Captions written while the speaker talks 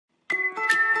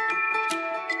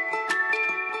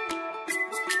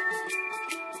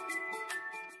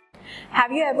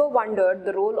Have you ever wondered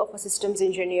the role of a systems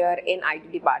engineer in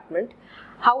IT department?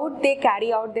 How would they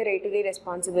carry out their day-to-day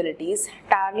responsibilities,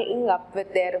 tallying up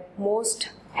with their most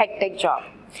hectic job?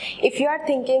 If you are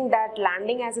thinking that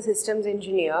landing as a systems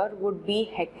engineer would be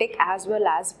hectic as well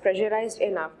as pressurized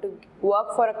enough to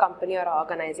work for a company or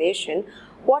organization,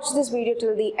 watch this video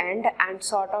till the end and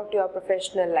sort out your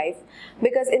professional life,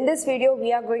 because in this video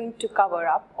we are going to cover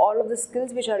up all of the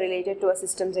skills which are related to a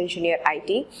systems engineer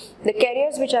IT, the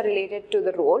careers which are related to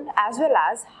the role, as well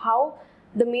as how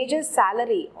the major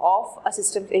salary of a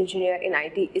systems engineer in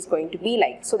IT is going to be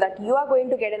like, so that you are going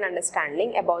to get an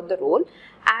understanding about the role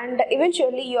and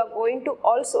eventually you are going to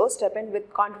also step in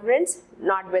with confidence,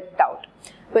 not with doubt.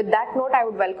 With that note, I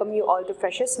would welcome you all to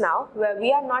Freshers Now, where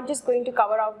we are not just going to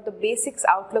cover out the basics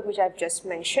outlook which I've just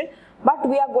mentioned, but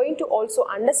we are going to also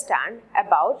understand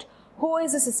about who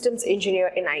is a systems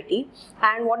engineer in IT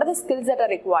and what are the skills that are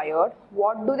required,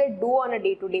 what do they do on a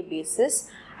day-to-day basis,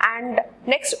 and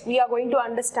next we are going to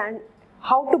understand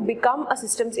how to become a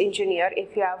systems engineer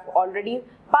if you have already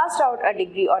passed out a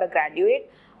degree or a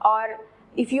graduate, or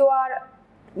if you are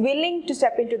willing to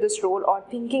step into this role or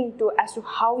thinking as to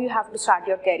how you have to start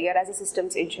your career as a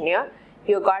systems engineer.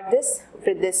 You got this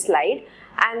with this slide,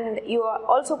 and you are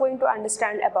also going to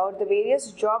understand about the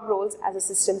various job roles as a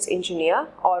systems engineer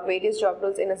or various job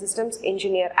roles in a systems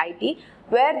engineer IT,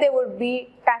 where they would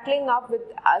be tackling up with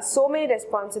so many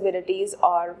responsibilities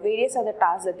or various other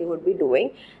tasks that they would be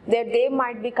doing, that they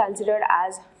might be considered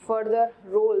as further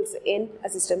roles in a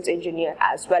systems engineer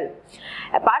as well.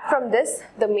 Apart from this,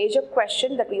 the major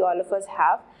question that we all of us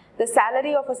have, the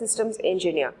salary of a systems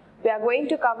engineer. We are going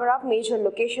to cover up major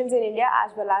locations in India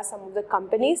as well as some of the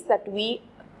companies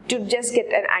to just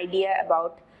get an idea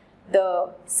about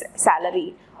the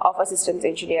salary of a systems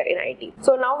engineer in IT.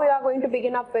 So now we are going to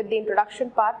begin up with the introduction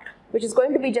part, which is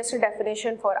going to be just a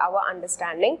definition for our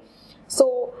understanding.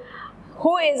 So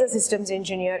who is a systems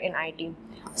engineer in IT?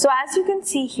 So as you can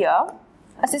see here,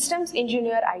 a systems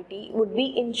engineer IT would be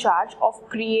in charge of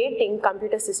creating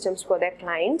computer systems for their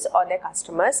clients or their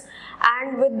customers,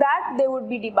 and with that they would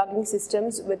be debugging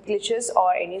systems with glitches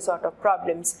or any sort of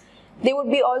problems. They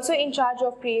would be also in charge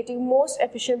of creating most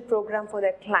efficient program for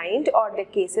their client or their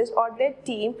cases or their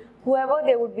team, whoever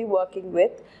they would be working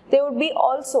with. They would be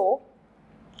also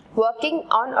working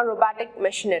on a robotic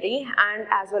machinery and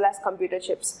as well as computer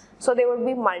chips. So they would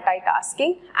be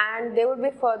multitasking, and they would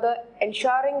be further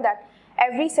ensuring that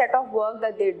every set of work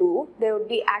that they do, they would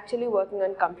be actually working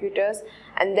on computers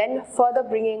and then further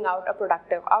bringing out a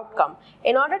productive outcome.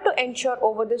 In order to ensure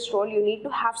over this role, you need to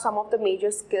have some of the major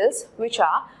skills, which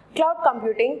are cloud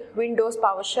computing, Windows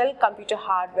PowerShell, computer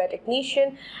hardware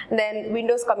technician, then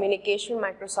Windows communication,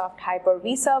 Microsoft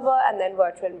Hyper-V server, and then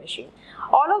virtual machine.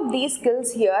 All of these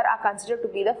skills here are considered to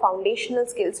be the foundational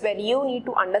skills where you need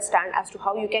to understand as to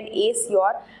how you can ace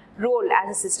your role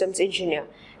as a systems engineer.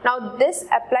 Now this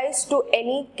applies to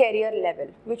any career level,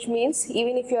 which means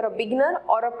even if you're a beginner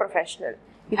or a professional,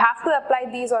 you have to apply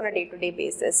these on a day-to-day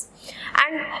basis.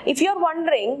 And if you're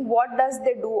wondering what do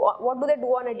they do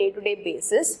on a day-to-day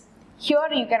basis, here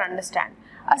you can understand.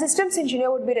 A systems engineer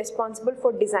would be responsible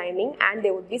for designing, and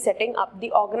they would be setting up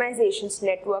the organization's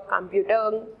network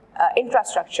computer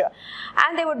infrastructure,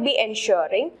 and they would be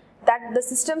ensuring that the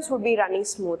systems would be running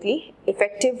smoothly,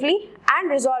 effectively, and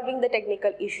resolving the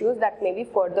technical issues that may be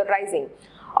further rising.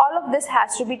 All of this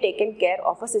has to be taken care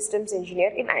of a systems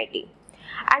engineer in IT.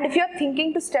 And if you are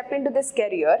thinking to step into this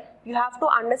career, you have to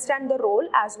understand the role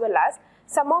as well as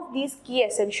some of these key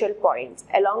essential points,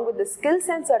 along with the skills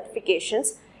and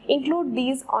certifications. Include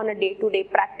these on a day-to-day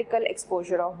practical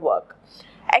exposure of work.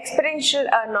 Experiential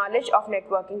knowledge of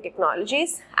networking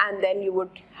technologies, and then you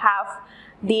would have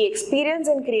the experience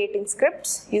in creating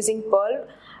scripts using Perl,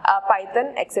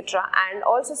 Python, etc., and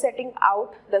also setting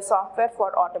out the software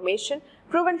for automation,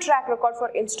 proven track record for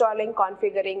installing,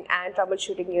 configuring, and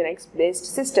troubleshooting UNIX-based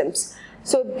systems.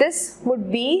 So this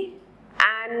would be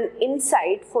an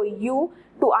insight for you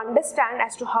to understand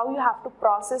as to how you have to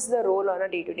process the role on a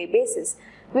day-to-day basis.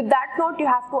 With that note, you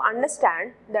have to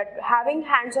understand that having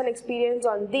hands-on experience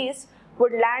on this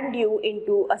would land you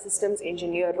into a systems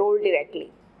engineer role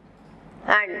directly.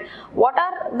 And what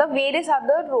are the various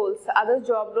other roles, other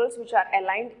job roles which are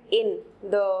aligned in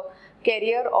the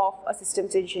career of a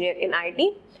systems engineer in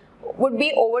IT? Would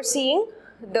be overseeing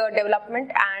the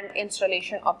development and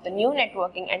installation of the new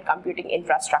networking and computing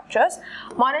infrastructures,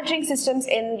 monitoring systems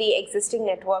in the existing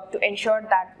network to ensure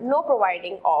that no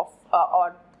providing of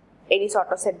or any sort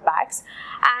of setbacks,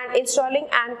 and installing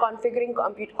and configuring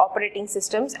operating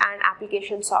systems and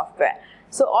application software.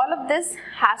 So all of this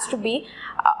has to be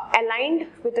aligned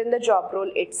within the job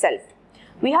role itself.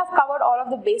 We have covered all of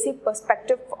the basic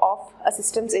perspective of a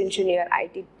systems engineer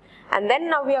IT. And then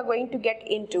now we are going to get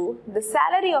into the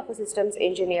salary of a systems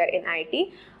engineer in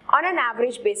IT on an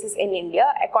average basis in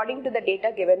India according to the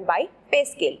data given by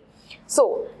PayScale.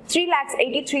 So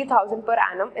 3,83,000 per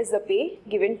annum is the pay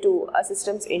given to a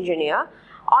systems engineer.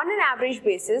 On an average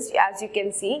basis, as you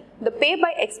can see, the pay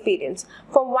by experience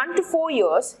from 1 to 4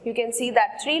 years, you can see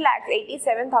that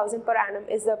 3,87,000 per annum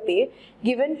is the pay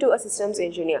given to a systems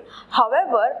engineer.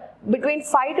 However, between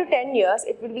 5 to 10 years,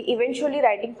 it will be eventually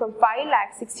rising from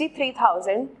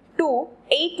 5,63,000 to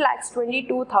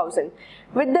 8,22,000.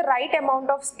 With the right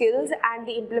amount of skills and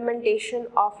the implementation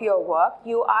of your work,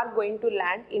 you are going to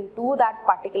land into that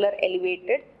particular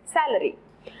elevated salary.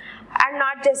 And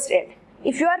not just it.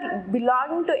 If you are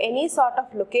belonging to any sort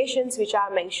of locations which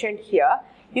are mentioned here,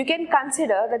 you can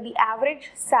consider that the average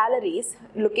salaries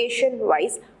location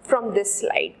wise from this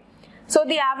slide. So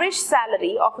the average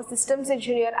salary of a systems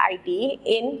engineer IT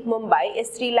in Mumbai is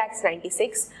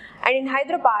 3,96,000 and in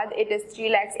Hyderabad it is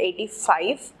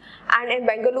 3,85,000 and in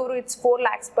Bengaluru it's 4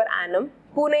 lakhs per annum,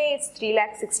 Pune it's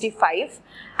 3,65,000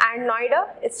 and Noida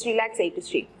it's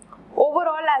 3,83,000.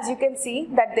 Overall, as you can see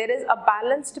that there is a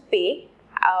balanced pay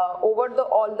over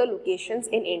all the locations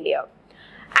in India.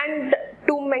 And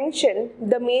to mention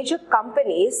the major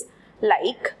companies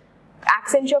like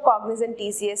Accenture, Cognizant,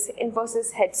 TCS,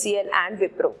 Infosys, HCL and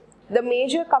Wipro. The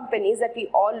major companies that we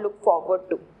all look forward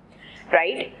to,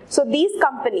 right? So these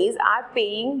companies are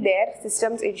paying their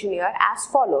systems engineer as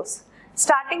follows.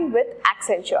 Starting with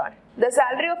Accenture. The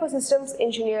salary of a systems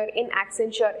engineer in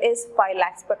Accenture is 5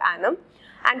 lakhs per annum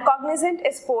and Cognizant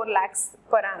is 4 lakhs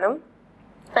per annum.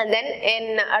 And then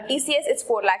in TCS it's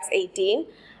 4,18,000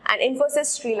 and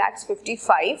Infosys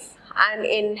 3,55,000 and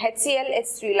in HCL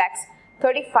it's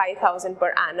 3,35,000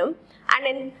 per annum and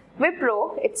in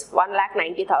Wipro it's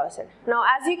 1,90,000. Now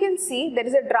as you can see, there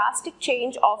is a drastic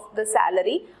change of the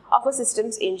salary of a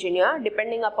systems engineer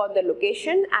depending upon the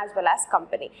location as well as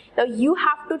company. Now you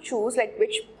have to choose like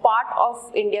which part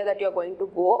of India that you are going to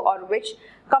go or which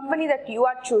company that you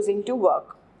are choosing to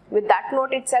work. With that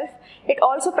note itself, it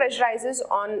also pressurizes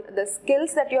on the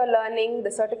skills that you are learning, the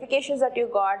certifications that you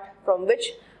got, from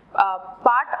which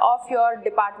part of your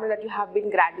department that you have been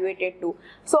graduated to.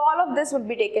 So all of this would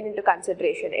be taken into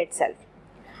consideration itself.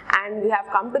 And we have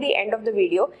come to the end of the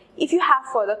video. If you have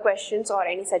further questions or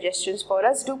any suggestions for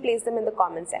us, do place them in the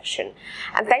comment section.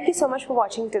 And thank you so much for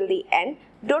watching till the end.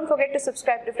 Don't forget to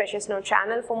subscribe to Freshers Know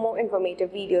channel for more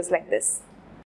informative videos like this.